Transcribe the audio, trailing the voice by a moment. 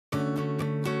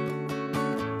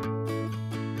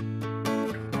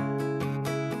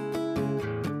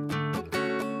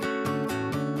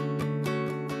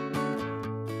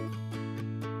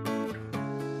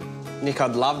Nick,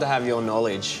 I'd love to have your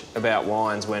knowledge about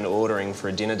wines when ordering for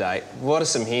a dinner date. What are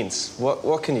some hints?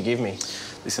 What can you give me?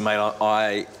 Listen, mate,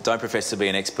 I don't profess to be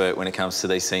an expert when it comes to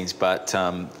these things, but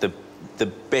the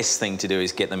best thing to do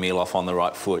is get the meal off on the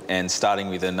right foot, and starting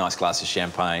with a nice glass of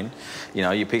champagne. You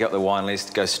know, you pick up the wine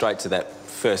list, go straight to that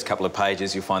first couple of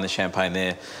pages, you'll find the champagne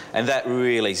there, and that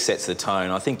really sets the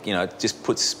tone. I think, you know, it just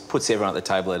puts everyone at the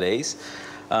table at ease.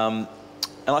 And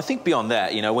I think beyond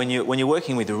that, you know, when you're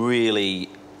working with really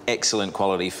excellent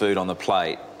quality food on the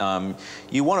plate,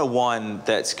 you want a wine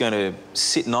that's going to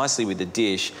sit nicely with the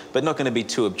dish, but not going to be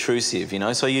too obtrusive, you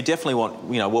know. So you definitely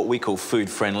want, you know, what we call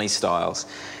food-friendly styles,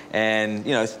 and,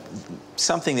 you know,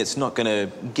 something that's not going to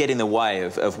get in the way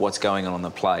of what's going on the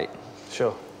plate.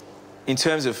 Sure. In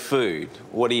terms of food,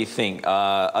 what do you think?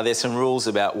 Are there some rules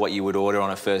about what you would order on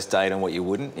a first date and what you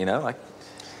wouldn't, you know? Like,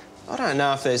 I don't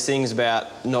know if there's things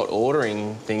about not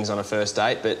ordering things on a first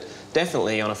date, but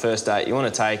definitely on a first date you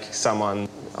want to take someone,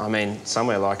 I mean,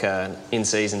 somewhere like an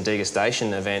in-season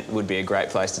degustation event would be a great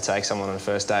place to take someone on a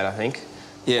first date, I think.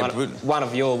 Yeah, one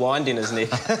of your wine dinners,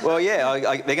 Nick. Well, yeah,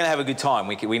 they're going to have a good time.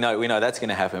 We know that's going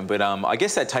to happen. But I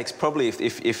guess that takes probably,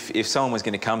 if someone was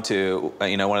going to come to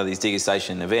you know, one of these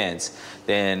degustation events,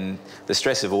 then the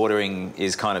stress of ordering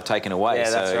is kind of taken away.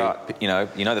 Yeah, that's right.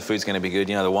 You know the food's going to be good.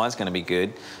 You know the wine's going to be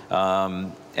good,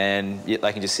 and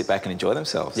they can just sit back and enjoy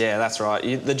themselves. Yeah, that's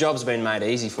right. The job's been made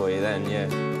easy for you then.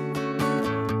 Yeah.